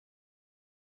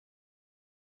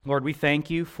Lord, we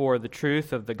thank you for the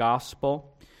truth of the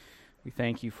gospel. We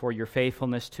thank you for your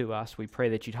faithfulness to us. We pray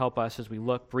that you'd help us as we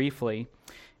look briefly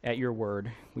at your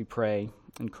word. We pray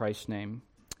in Christ's name.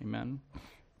 Amen.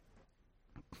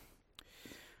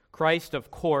 Christ,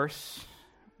 of course,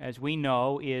 as we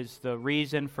know, is the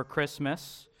reason for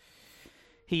Christmas.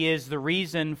 He is the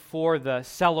reason for the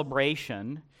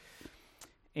celebration.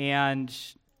 And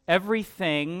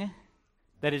everything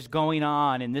that is going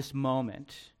on in this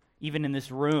moment, even in this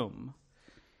room,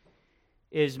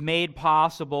 is made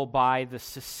possible by the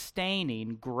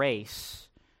sustaining grace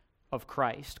of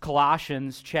Christ.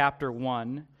 Colossians chapter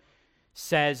 1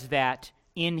 says that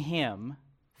in Him,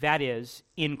 that is,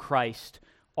 in Christ,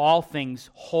 all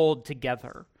things hold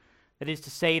together. That is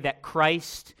to say that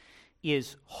Christ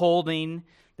is holding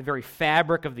the very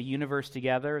fabric of the universe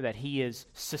together, that He is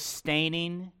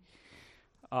sustaining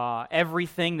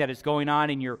everything that is going on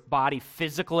in your body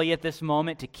physically at this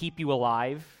moment to keep you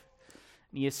alive.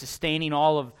 He is sustaining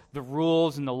all of the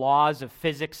rules and the laws of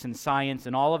physics and science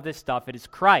and all of this stuff. It is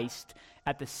Christ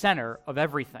at the center of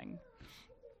everything.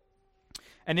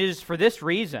 And it is for this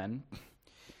reason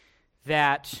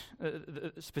that,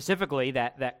 specifically,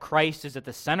 that Christ is at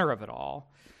the center of it all,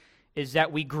 is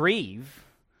that we grieve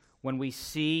when we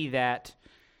see that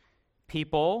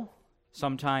people,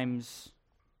 sometimes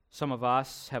some of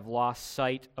us, have lost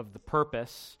sight of the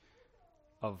purpose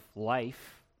of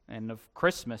life and of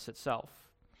Christmas itself.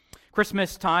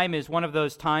 Christmas time is one of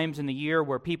those times in the year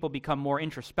where people become more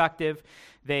introspective.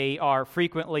 They are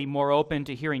frequently more open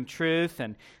to hearing truth,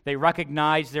 and they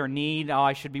recognize their need. Oh,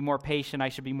 I should be more patient, I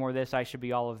should be more this, I should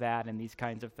be all of that, and these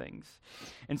kinds of things.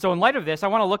 And so in light of this, I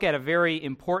want to look at a very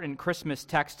important Christmas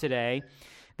text today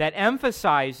that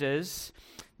emphasizes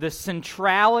the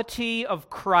centrality of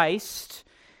Christ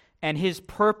and His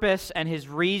purpose and His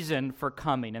reason for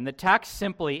coming. And the text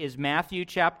simply is Matthew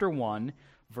chapter 1,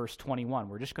 verse 21.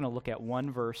 We're just going to look at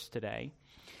one verse today.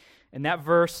 And that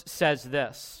verse says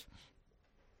this: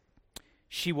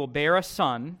 "She will bear a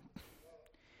son,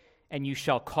 and you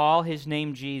shall call his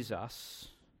name Jesus,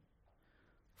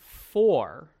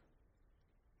 for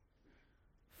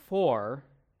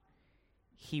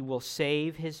he will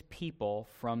save his people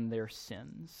from their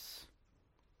sins."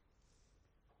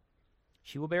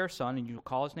 She will bear a son, and you will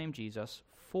call his name Jesus,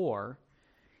 for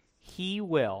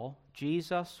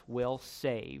Jesus will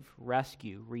save,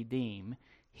 rescue, redeem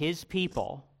his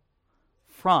people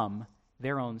from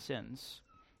their own sins.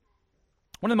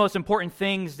 One of the most important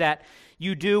things that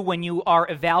you do when you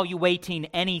are evaluating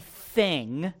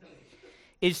anything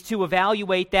is to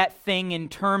evaluate that thing in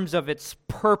terms of its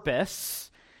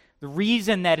purpose, the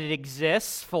reason that it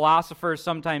exists. Philosophers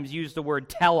sometimes use the word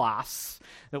telos,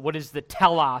 that what is the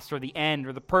telos or the end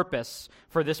or the purpose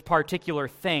for this particular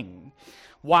thing.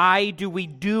 Why do we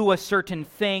do a certain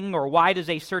thing, or why does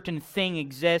a certain thing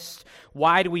exist?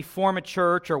 Why do we form a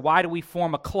church, or why do we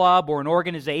form a club or an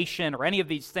organization or any of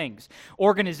these things?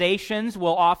 Organizations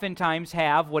will oftentimes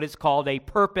have what is called a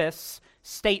purpose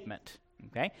statement.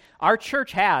 Okay? Our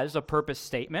church has a purpose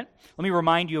statement. Let me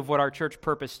remind you of what our church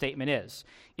purpose statement is.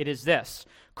 It is this: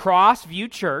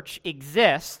 Crossview Church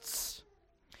exists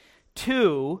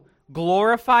to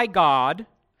glorify God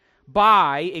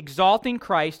by exalting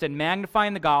Christ and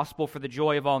magnifying the gospel for the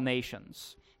joy of all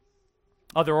nations.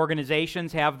 Other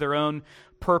organizations have their own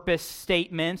purpose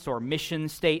statements or mission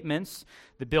statements.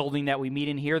 The building that we meet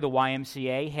in here, the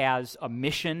YMCA, has a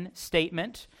mission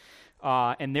statement.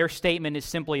 And their statement is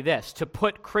simply this: to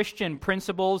put Christian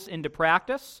principles into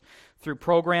practice through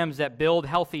programs that build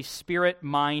healthy spirit,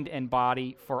 mind, and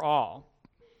body for all.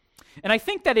 And I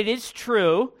think that it is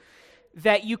true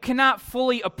that you cannot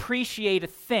fully appreciate a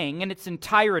thing in its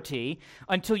entirety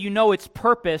until you know its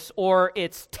purpose or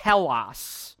its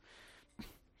telos.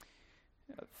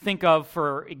 Think of,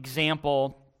 for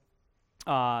example,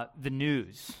 the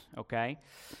news, okay?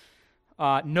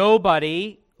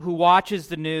 Nobody who watches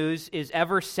the news is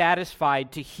ever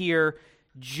satisfied to hear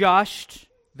just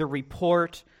the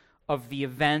report of the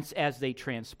events as they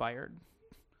transpired.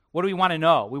 What do we want to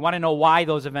know? We want to know why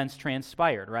those events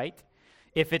transpired, right?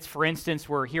 If it's, for instance,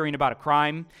 we're hearing about a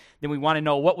crime, then we want to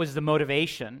know what was the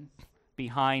motivation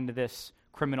behind this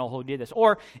criminal who did this.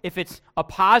 Or if it's a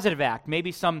positive act,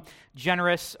 maybe some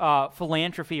generous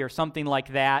philanthropy or something like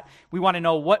that, we want to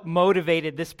know what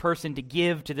motivated this person to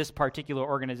give to this particular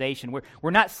organization.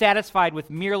 We're not satisfied with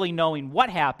merely knowing what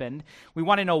happened. We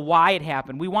want to know why it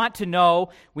happened. We want to know,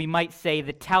 we might say,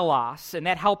 the telos, and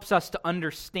that helps us to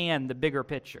understand the bigger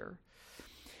picture.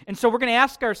 And so we're going to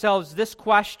ask ourselves this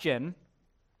question: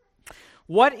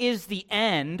 what is the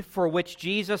end for which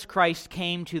Jesus Christ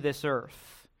came to this earth?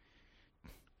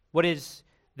 What is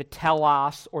the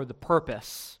telos, or the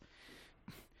purpose.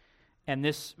 And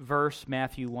this verse,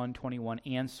 Matthew 1:21,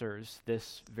 answers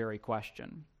this very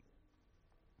question.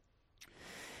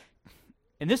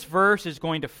 And this verse is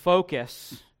going to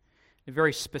focus in a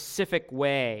very specific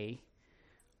way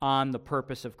on the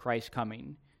purpose of Christ's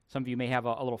coming. Some of you may have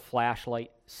a little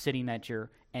flashlight sitting at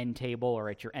your end table or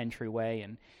at your entryway,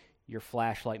 and your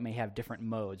flashlight may have different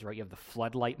modes, right? You have the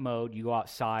floodlight mode. You go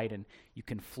outside and you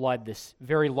can flood this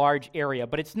very large area,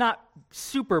 but it's not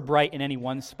super bright in any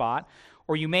one spot.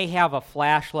 Or you may have a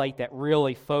flashlight that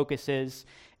really focuses,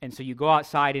 and so you go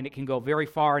outside and it can go very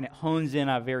far and it hones in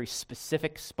on a very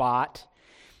specific spot.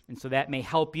 And so that may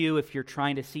help you if you're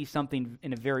trying to see something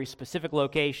in a very specific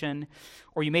location.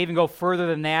 Or you may even go further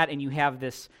than that and you have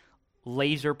this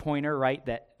laser pointer, right,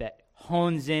 that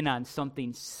hones in on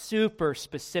something super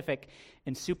specific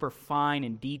and super fine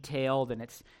and detailed, and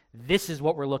this is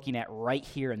what we're looking at right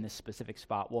here in this specific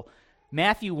spot. Well,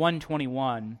 Matthew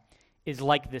 1:21 is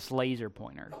like this laser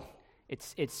pointer.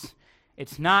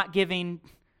 It's not giving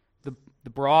the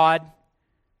broad,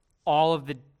 all of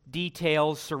the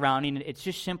details surrounding it. It's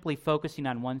just simply focusing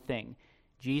on one thing.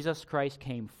 Jesus Christ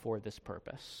came for this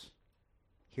purpose.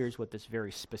 Here's what this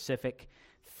very specific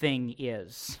thing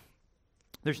is.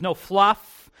 There's no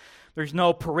fluff. There's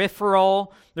no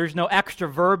peripheral. There's no extra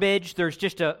verbiage. There's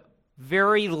just a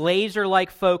very laser-like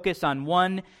focus on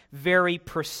one very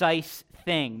precise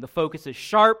thing. The focus is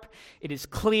sharp, it is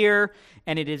clear,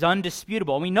 and it is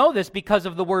undisputable. And we know this because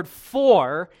of the word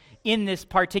 "for" in this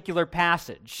particular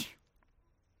passage.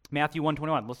 Matthew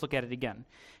 1:21. Let's look at it again.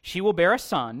 She will bear a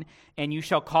son, and you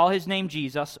shall call his name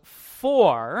Jesus,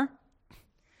 for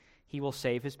he will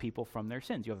save his people from their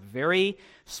sins. You have a very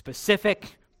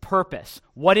specific purpose.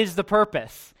 What is the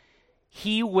purpose?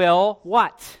 He will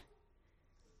what?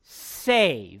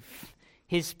 Save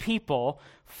his people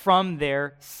from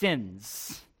their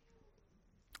sins.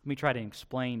 Let me try to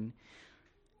explain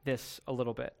this a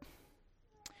little bit.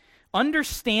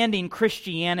 Understanding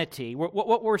Christianity,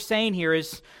 what we're saying here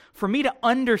is, for me to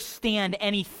understand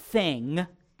anything,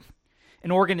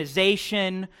 an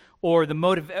organization, or the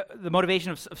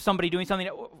motivation of somebody doing something,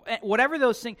 whatever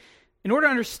those things, in order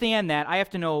to understand that, I have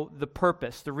to know the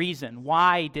purpose, the reason.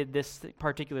 Why did this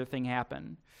particular thing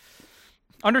happen?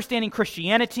 Understanding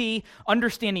Christianity,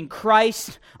 understanding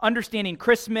Christ, understanding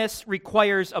Christmas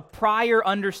requires a prior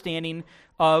understanding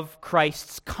of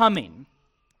Christ's coming.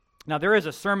 Now, there is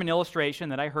a sermon illustration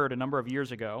that I heard a number of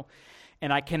years ago,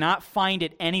 and I cannot find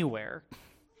it anywhere.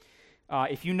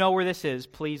 If you know where this is,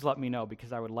 please let me know,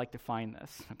 because I would like to find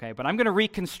this. Okay, but I'm going to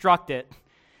reconstruct it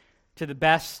to the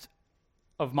best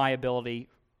of my ability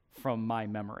from my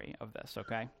memory of this,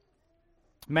 okay?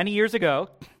 Many years ago,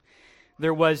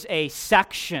 there was a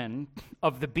section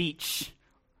of the beach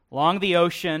along the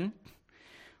ocean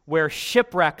where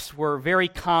shipwrecks were very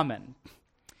common.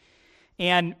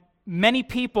 And many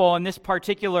people in this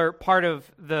particular part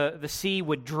of the sea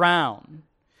would drown.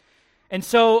 And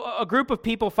so a group of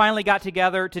people finally got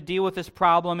together to deal with this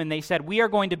problem, and they said, we are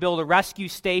going to build a rescue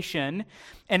station.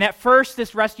 And at first,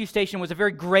 this rescue station was a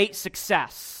very great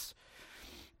success.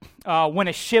 When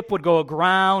a ship would go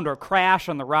aground or crash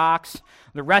on the rocks,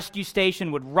 the rescue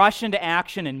station would rush into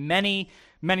action, and many,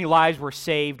 many lives were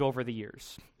saved over the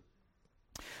years.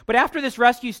 But after this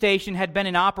rescue station had been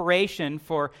in operation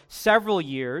for several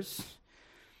years,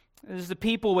 as the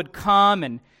people would come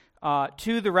and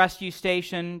to the rescue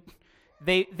station,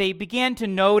 they began to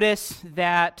notice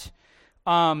that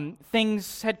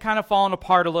things had kind of fallen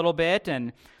apart a little bit,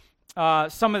 and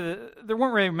there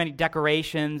weren't really many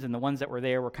decorations, and the ones that were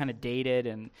there were kind of dated,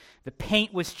 and the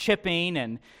paint was chipping,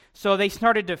 and so they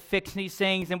started to fix these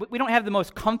things. And we don't have the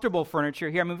most comfortable furniture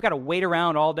here. I mean, we've got to wait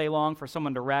around all day long for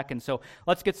someone to wreck, and so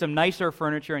let's get some nicer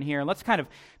furniture in here, and let's kind of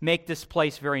make this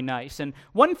place very nice. And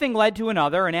one thing led to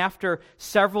another, and after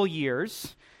several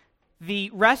years, the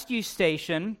rescue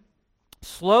station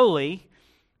slowly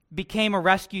became a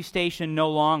rescue station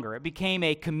no longer. It became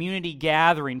a community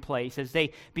gathering place as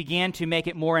they began to make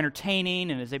it more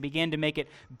entertaining, and as they began to make it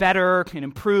better and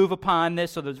improve upon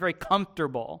this, so that it was very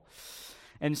comfortable.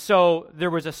 And so there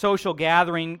was a social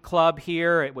gathering club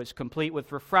here. It was complete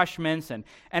with refreshments and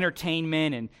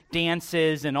entertainment and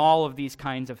dances and all of these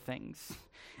kinds of things.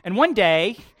 And one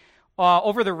day,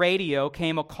 over the radio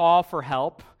came a call for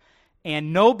help,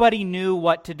 and nobody knew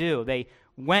what to do. They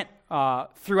went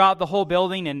throughout the whole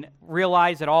building and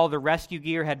realized that all the rescue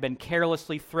gear had been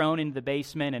carelessly thrown into the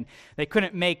basement, and they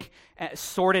couldn't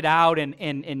sort it out and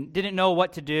didn't know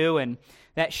what to do. And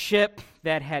that ship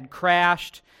that had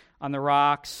crashed on the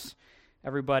rocks,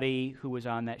 everybody who was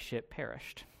on that ship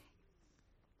perished.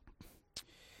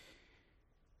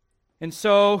 And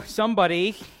so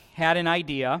somebody had an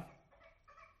idea,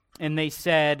 and they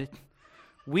said,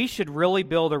 we should really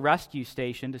build a rescue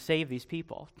station to save these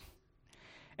people.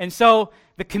 And so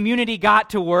the community got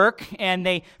to work, and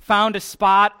they found a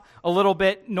spot a little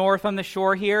bit north on the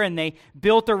shore here, and they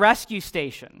built a rescue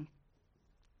station.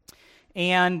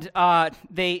 And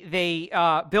they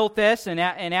built this, and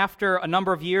after a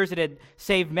number of years, it had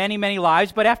saved many, many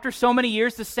lives. But after so many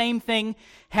years, the same thing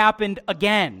happened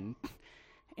again.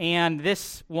 And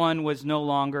this one was no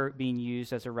longer being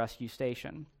used as a rescue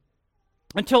station.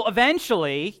 Until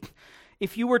eventually,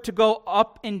 if you were to go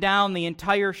up and down the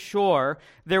entire shore,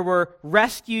 there were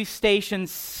rescue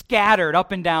stations scattered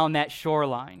up and down that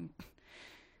shoreline.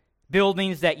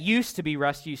 Buildings that used to be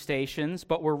rescue stations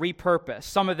but were repurposed.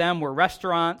 Some of them were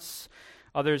restaurants,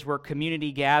 others were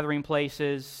community gathering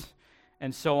places,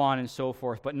 and so on and so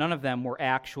forth, but none of them were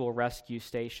actual rescue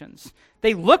stations.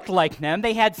 They looked like them.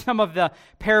 They had some of the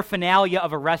paraphernalia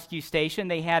of a rescue station.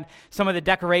 They had some of the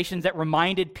decorations that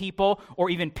reminded people,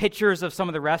 or even pictures of some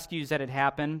of the rescues that had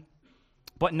happened,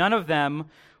 but none of them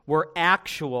were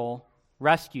actual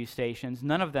rescue stations.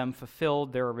 None of them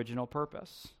fulfilled their original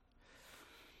purpose.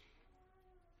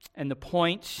 And the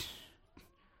point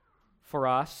for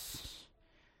us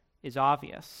is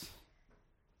obvious.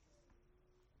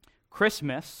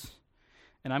 Christmas,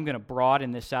 and I'm going to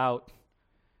broaden this out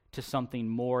to something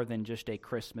more than just a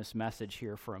Christmas message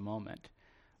here for a moment,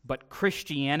 but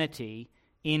Christianity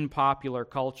in popular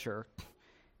culture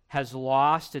has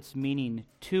lost its meaning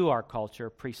to our culture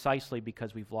precisely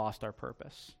because we've lost our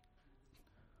purpose.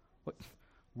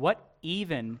 What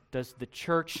even does the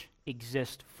church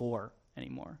exist for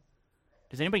anymore?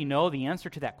 Does anybody know the answer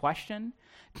to that question?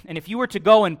 And if you were to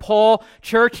go and poll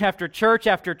church after church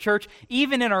after church,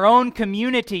 even in our own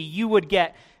community, you would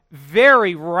get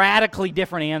very radically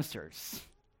different answers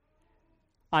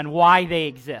on why they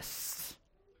exist.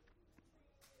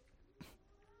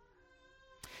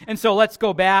 And so let's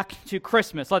go back to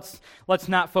Christmas. Let's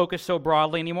not focus so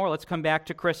broadly anymore. Let's come back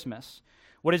to Christmas.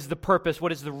 What is the purpose?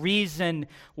 What is the reason?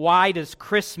 Why does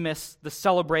Christmas, the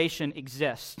celebration,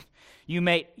 exist? You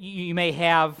may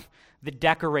have the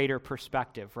decorator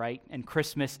perspective, right? And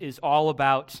Christmas is all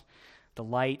about the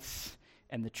lights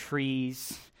and the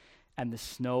trees and the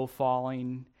snow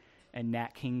falling and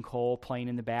Nat King Cole playing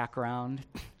in the background,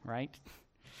 right?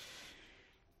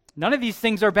 None of these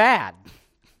things are bad.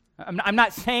 I'm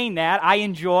not saying that. I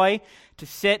enjoy to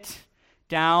sit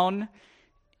down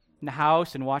in the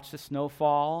house and watch the snow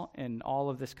fall and all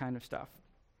of this kind of stuff.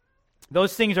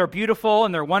 Those things are beautiful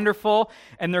and they're wonderful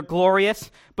and they're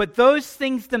glorious, but those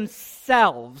things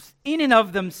themselves, in and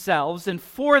of themselves and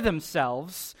for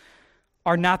themselves,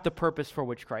 are not the purpose for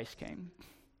which Christ came.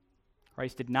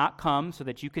 Christ did not come so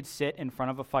that you could sit in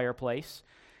front of a fireplace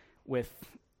with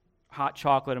hot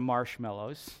chocolate and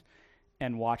marshmallows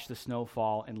and watch the snow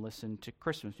fall and listen to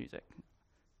Christmas music.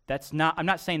 I'm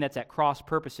not saying that's at cross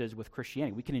purposes with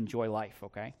Christianity. We can enjoy life,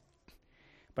 okay?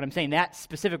 But I'm saying that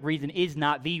specific reason is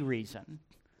not the reason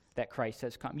that Christ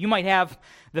has come. You might have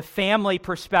the family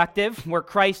perspective where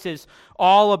Christ is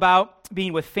all about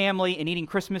being with family and eating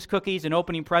Christmas cookies and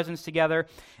opening presents together.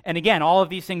 And again, all of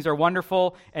these things are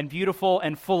wonderful and beautiful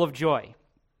and full of joy.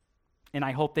 And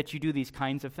I hope that you do these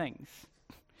kinds of things.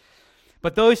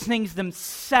 But those things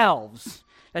themselves,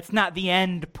 that's not the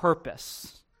end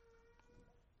purpose.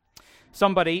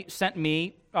 Somebody sent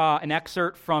me an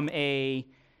excerpt from a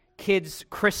kids'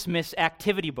 Christmas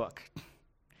activity book.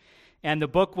 And the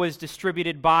book was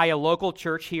distributed by a local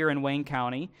church here in Wayne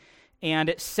County. And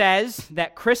it says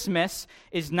that Christmas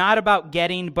is not about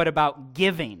getting, but about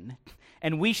giving.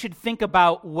 And we should think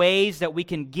about ways that we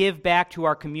can give back to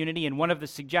our community. And one of the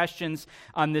suggestions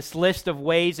on this list of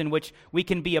ways in which we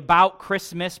can be about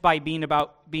Christmas by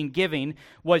being giving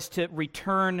was to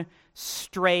return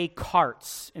stray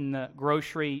carts in the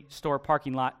grocery store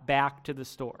parking lot back to the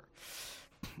store.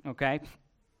 Okay?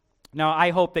 Now,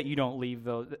 I hope that you don't leave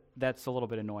those. That's a little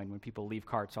bit annoying when people leave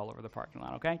carts all over the parking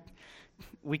lot, okay?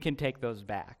 We can take those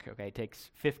back, okay? It takes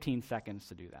 15 seconds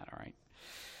to do that, all right?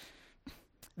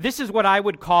 This is what I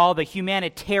would call the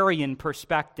humanitarian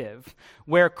perspective,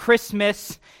 where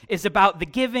Christmas is about the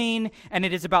giving, and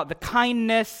it is about the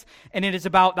kindness, and it is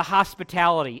about the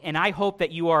hospitality. And I hope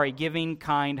that you are a giving,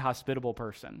 kind, hospitable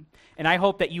person. And I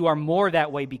hope that you are more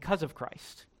that way because of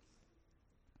Christ.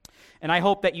 And I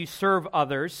hope that you serve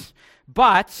others,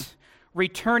 but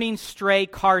returning stray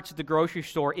carts at the grocery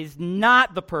store is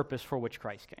not the purpose for which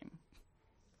Christ came.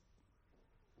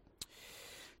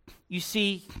 You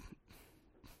see,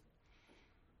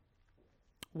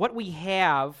 what we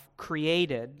have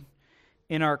created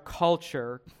in our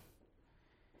culture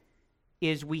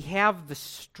is we have the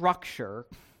structure,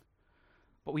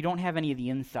 but we don't have any of the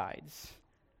insides,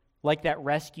 like that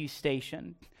rescue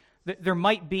station. There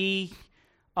might be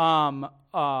some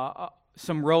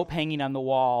rope hanging on the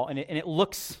wall, and it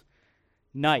looks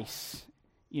nice.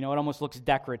 It almost looks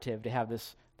decorative to have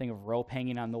this thing of rope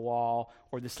hanging on the wall,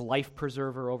 or this life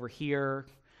preserver over here.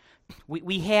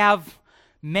 We have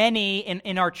many,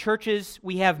 in our churches,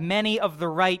 we have many of the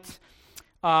right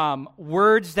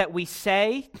words that we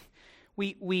say.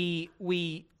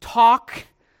 We talk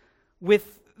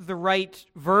with the right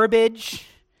verbiage,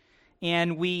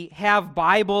 and we have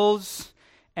Bibles,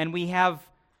 and we have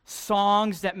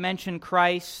songs that mention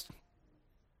Christ.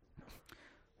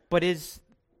 But is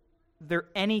there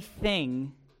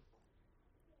anything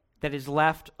that is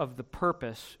left of the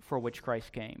purpose for which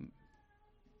Christ came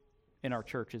in our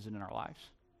churches and in our lives?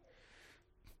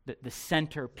 The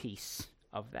centerpiece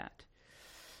of that.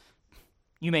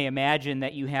 You may imagine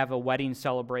that you have a wedding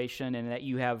celebration and that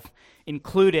you have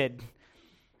included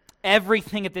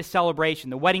everything at this celebration.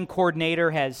 The wedding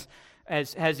coordinator has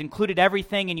included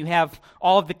everything, and you have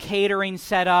all of the catering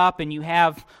set up, and you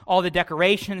have all the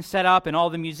decorations set up, and all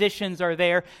the musicians are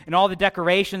there, and all the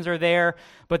decorations are there,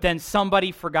 but then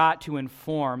somebody forgot to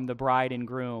inform the bride and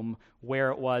groom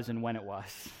where it was and when it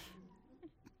was.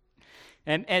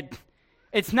 And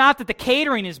it's not that the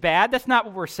catering is bad. That's not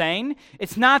what we're saying.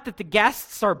 It's not that the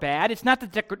guests are bad. It's not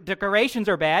that the decorations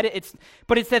are bad.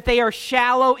 But it's that they are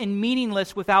shallow and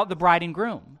meaningless without the bride and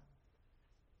groom.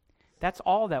 That's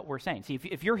all that we're saying. See,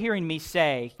 if you're hearing me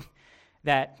say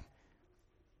that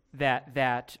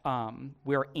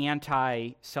we're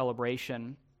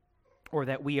anti-celebration, or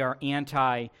that we are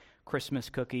anti-Christmas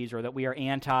cookies, or that we are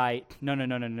anti,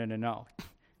 no.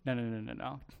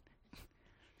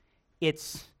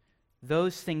 It's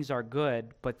those things are good,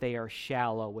 but they are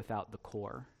shallow without the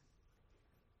core.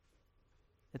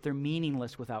 That they're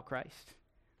meaningless without Christ.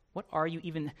 What are you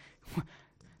even...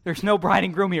 There's no bride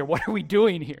and groom here. What are we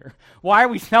doing here? Why are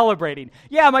we celebrating?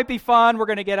 Yeah, it might be fun. We're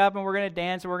going to get up and we're going to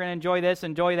dance and we're going to enjoy this,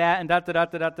 enjoy that, and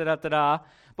da-da-da-da-da-da-da-da.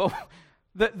 But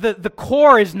the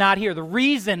core is not here. The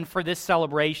reason for this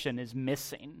celebration is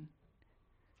missing.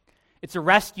 It's a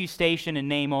rescue station in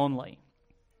name only.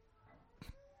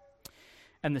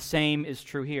 And the same is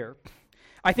true here.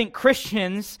 I think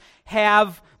Christians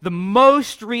have the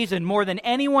most reason, more than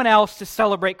anyone else, to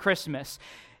celebrate Christmas.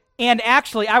 And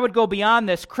actually, I would go beyond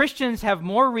this. Christians have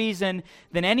more reason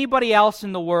than anybody else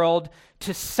in the world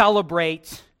to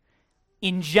celebrate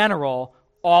in general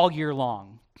all year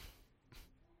long.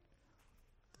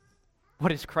 What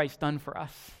has Christ done for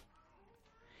us?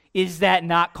 Is that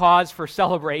not cause for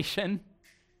celebration?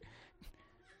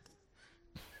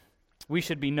 We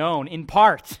should be known, in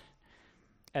part,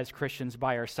 as Christians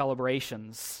by our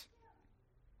celebrations.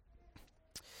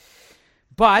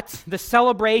 But the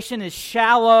celebration is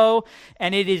shallow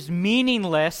and it is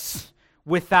meaningless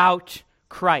without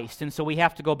Christ. And so we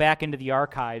have to go back into the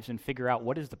archives and figure out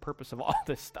what is the purpose of all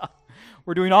this stuff.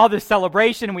 We're doing all this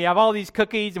celebration, and we have all these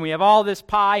cookies, and we have all this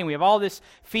pie, and we have all this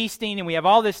feasting, and we have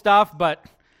all this stuff, but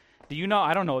do you know,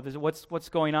 I don't know, what's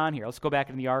going on here? Let's go back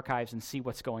into the archives and see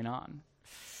what's going on.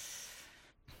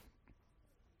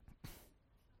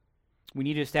 We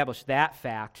need to establish that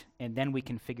fact, and then we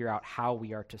can figure out how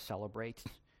we are to celebrate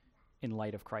in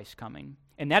light of Christ's coming.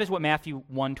 And that is what Matthew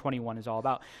 1:21 is all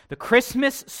about. The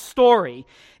Christmas story,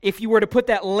 if you were to put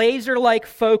that laser-like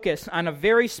focus on a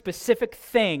very specific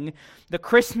thing, the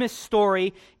Christmas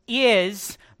story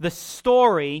is the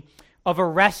story of a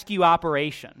rescue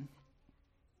operation.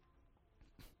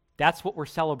 That's what we're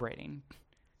celebrating.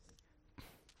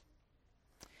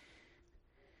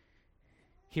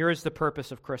 Here is the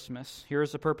purpose of Christmas. Here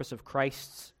is the purpose of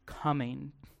Christ's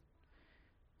coming.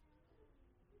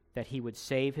 That he would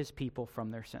save his people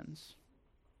from their sins.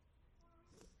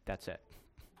 That's it.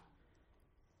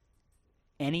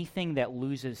 Anything that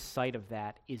loses sight of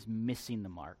that is missing the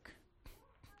mark.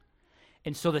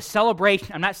 And so the celebration,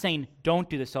 I'm not saying don't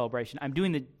do the celebration. I'm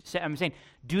saying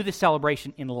do the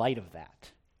celebration in light of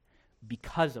that.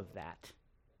 Because of that.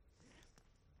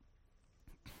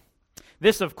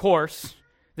 This, of course,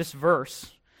 this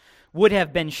verse would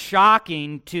have been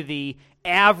shocking to the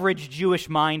average Jewish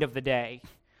mind of the day.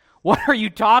 What are you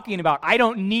talking about? I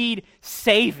don't need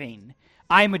saving.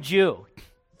 I'm a Jew.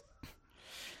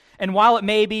 And while it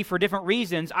may be for different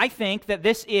reasons, I think that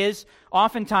this is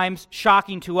oftentimes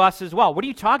shocking to us as well. What are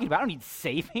you talking about? I don't need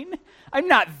saving. I'm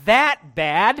not that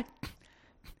bad.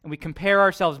 And we compare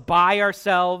ourselves by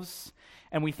ourselves,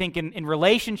 and we think in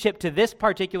relationship to this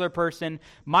particular person,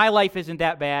 my life isn't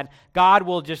that bad. God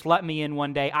will just let me in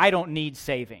one day. I don't need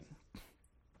saving.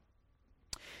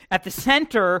 At the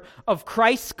center of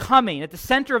Christ's coming, at the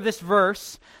center of this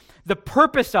verse, the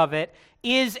purpose of it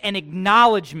is an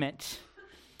acknowledgement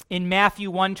in Matthew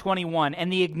 1:21.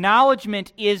 And the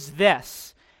acknowledgement is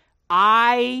this: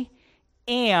 I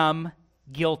am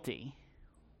guilty.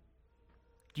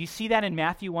 Do you see that in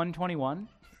Matthew 1:21?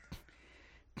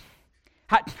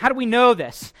 How do we know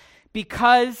this?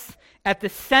 Because at the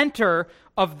center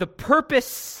of the purpose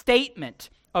statement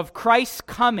of Christ's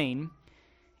coming,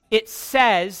 it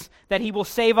says that he will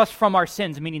save us from our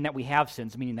sins, meaning that we have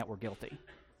sins, meaning that we're guilty.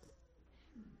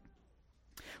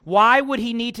 Why would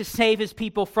he need to save his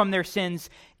people from their sins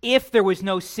if there was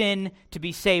no sin to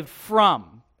be saved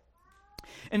from?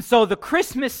 And so the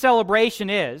Christmas celebration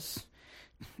is,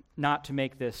 not to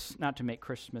make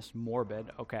Christmas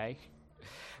morbid, okay?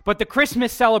 But the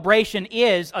Christmas celebration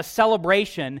is a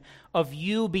celebration of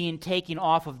you being taken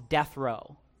off of death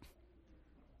row.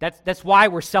 That's why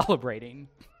we're celebrating.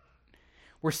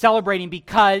 We're celebrating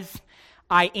because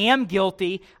I am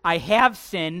guilty, I have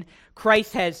sinned,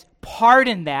 Christ has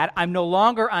pardoned that, I'm no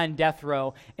longer on death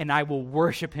row, and I will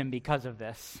worship him because of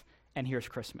this. And here's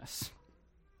Christmas.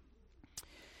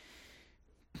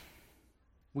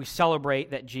 We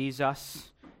celebrate that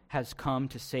Jesus has come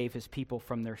to save his people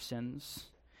from their sins.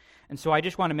 And so I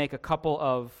just want to make a couple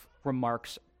of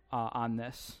remarks on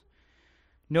this.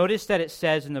 Notice that it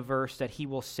says in the verse that he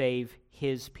will save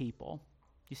his people.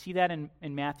 You see that in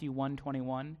Matthew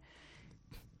 1:21?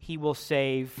 He will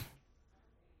save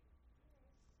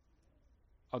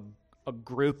a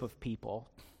group of people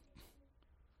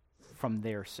from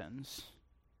their sins.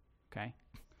 Okay?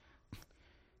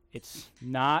 It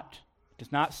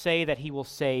does not say that he will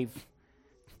save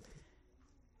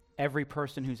every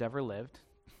person who's ever lived.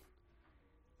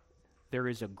 There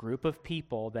is a group of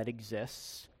people that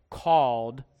exists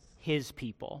called his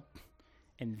people.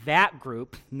 And that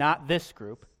group, not this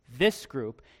group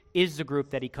is the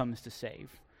group that he comes to save.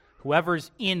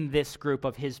 Whoever's in this group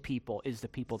of his people is the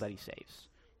people that he saves.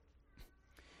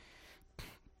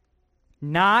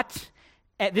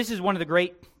 This is one of the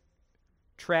great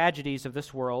tragedies of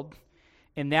this world,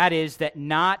 and that is that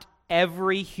not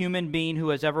every human being who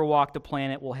has ever walked the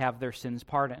planet will have their sins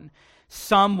pardoned.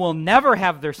 Some will never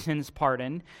have their sins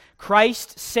pardoned.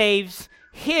 Christ saves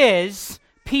his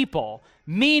people,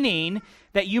 meaning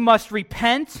that you must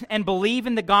repent and believe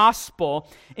in the gospel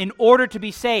in order to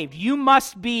be saved. You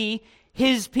must be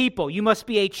his people. You must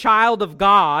be a child of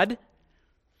God.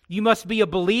 You must be a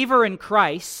believer in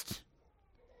Christ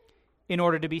in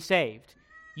order to be saved.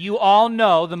 You all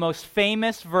know the most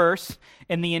famous verse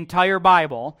in the entire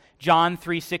Bible, John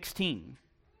 3:16.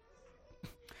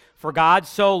 For God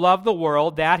so loved the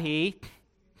world that he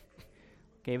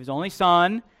gave his only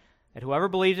Son, that whoever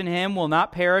believes in him will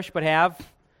not perish but have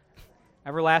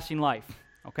everlasting life.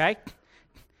 Okay?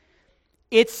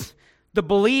 It's the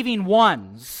believing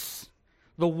ones,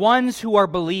 the ones who are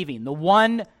believing, the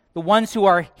ones who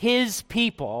are his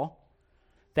people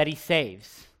that he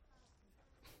saves.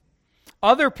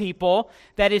 Other people,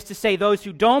 that is to say those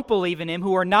who don't believe in him,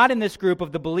 who are not in this group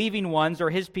of the believing ones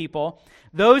or his people,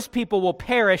 those people will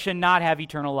perish and not have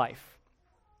eternal life.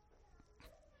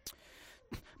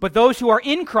 But those who are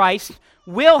in Christ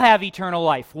will have eternal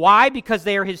life. Why? Because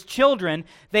they are his children,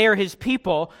 they are his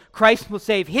people. Christ will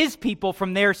save his people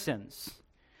from their sins.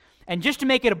 And just to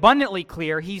make it abundantly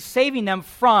clear, he's saving them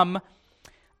from,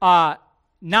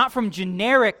 not from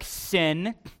generic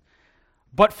sin,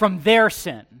 but from their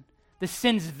sin. The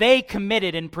sins they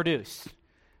committed and produced.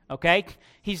 Okay?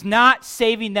 He's not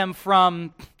saving them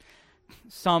from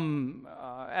some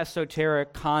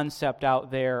esoteric concept out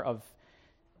there of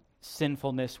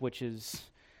sinfulness, which is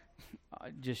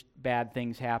just bad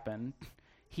things happen.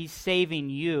 He's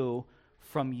saving you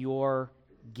from your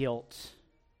guilt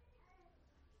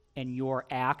and your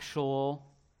actual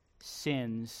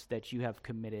sins that you have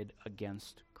committed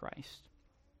against Christ.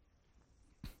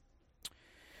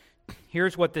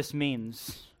 Here's what this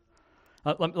means.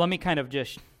 Let me kind of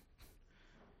just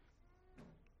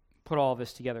put all of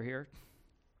this together here.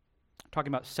 We're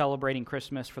talking about celebrating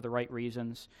Christmas for the right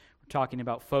reasons. We're talking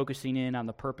about focusing in on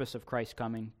the purpose of Christ's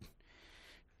coming.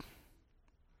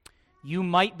 You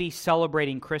might be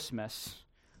celebrating Christmas,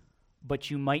 but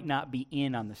you might not be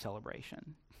in on the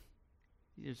celebration.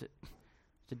 There's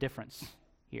a difference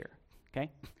here, okay?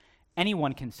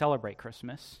 Anyone can celebrate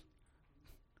Christmas.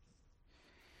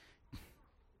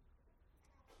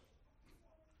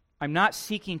 I'm not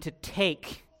seeking to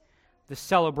take the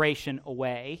celebration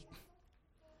away.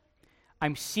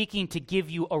 I'm seeking to give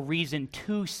you a reason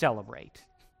to celebrate.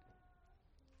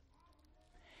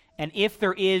 And if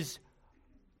there is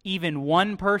even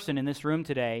one person in this room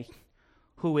today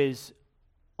who is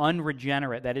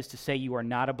unregenerate, that is to say, you are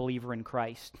not a believer in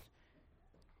Christ,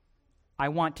 I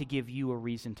want to give you a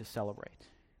reason to celebrate.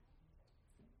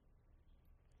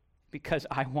 Because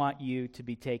I want you to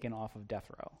be taken off of death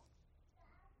row.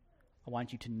 I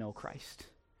want you to know Christ,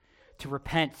 to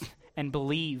repent and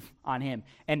believe on him.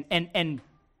 And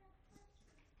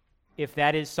if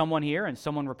that is someone here and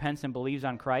someone repents and believes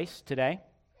on Christ today,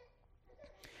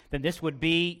 then this would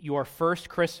be your first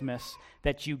Christmas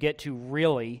that you get to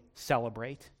really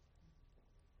celebrate.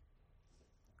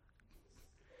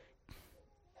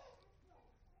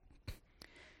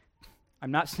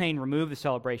 I'm not saying remove the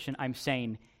celebration. I'm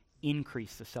saying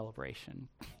increase the celebration.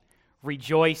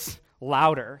 Rejoice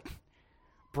louder.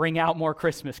 Bring out more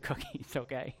Christmas cookies,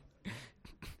 okay?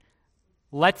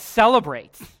 Let's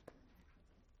celebrate.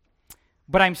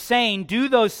 But I'm saying do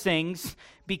those things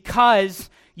because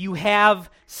you have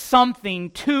something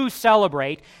to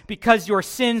celebrate, because your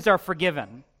sins are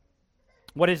forgiven.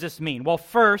 What does this mean? Well,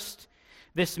 first,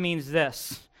 this means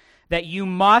this, that you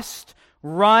must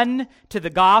run to the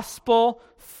gospel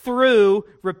through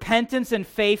repentance and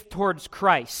faith towards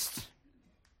Christ.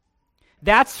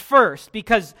 That's first,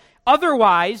 because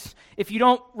otherwise, if you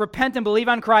don't repent and believe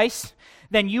on Christ,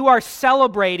 then you are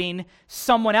celebrating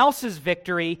someone else's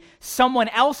victory, someone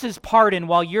else's pardon,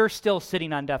 while you're still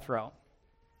sitting on death row.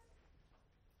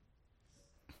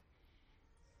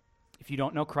 If you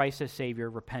don't know Christ as Savior,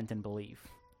 repent and believe.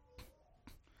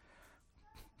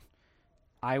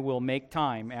 I will make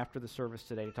time after the service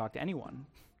today to talk to anyone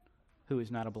who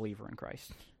is not a believer in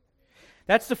Christ.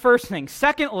 That's the first thing.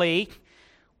 Secondly,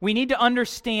 we need to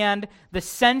understand the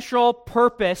central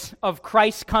purpose of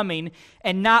Christ's coming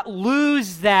and not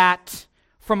lose that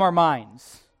from our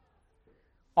minds.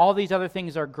 All these other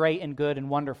things are great and good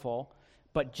and wonderful,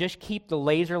 but just keep the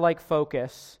laser-like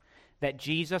focus that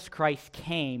Jesus Christ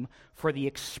came for the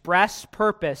express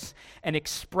purpose and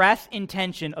express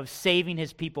intention of saving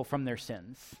his people from their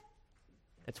sins.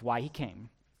 That's why he came.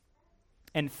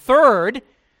 And third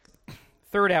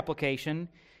application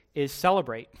is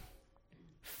celebrate.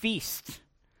 Feast.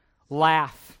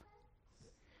 Laugh.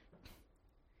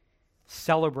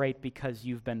 Celebrate because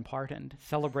you've been pardoned.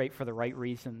 Celebrate for the right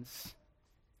reasons.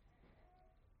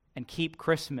 And keep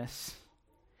Christmas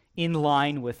in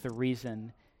line with the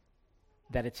reason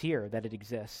that it's here, that it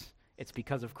exists. It's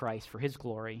because of Christ, for his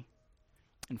glory,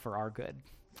 and for our good.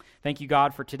 Thank you,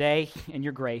 God, for today and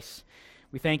your grace.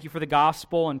 We thank you for the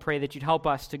gospel and pray that you'd help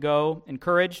us to go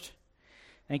encouraged.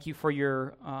 Thank you for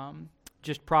your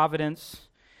just providence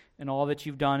and all that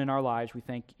you've done in our lives. We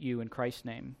thank you in Christ's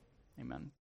name.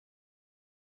 Amen.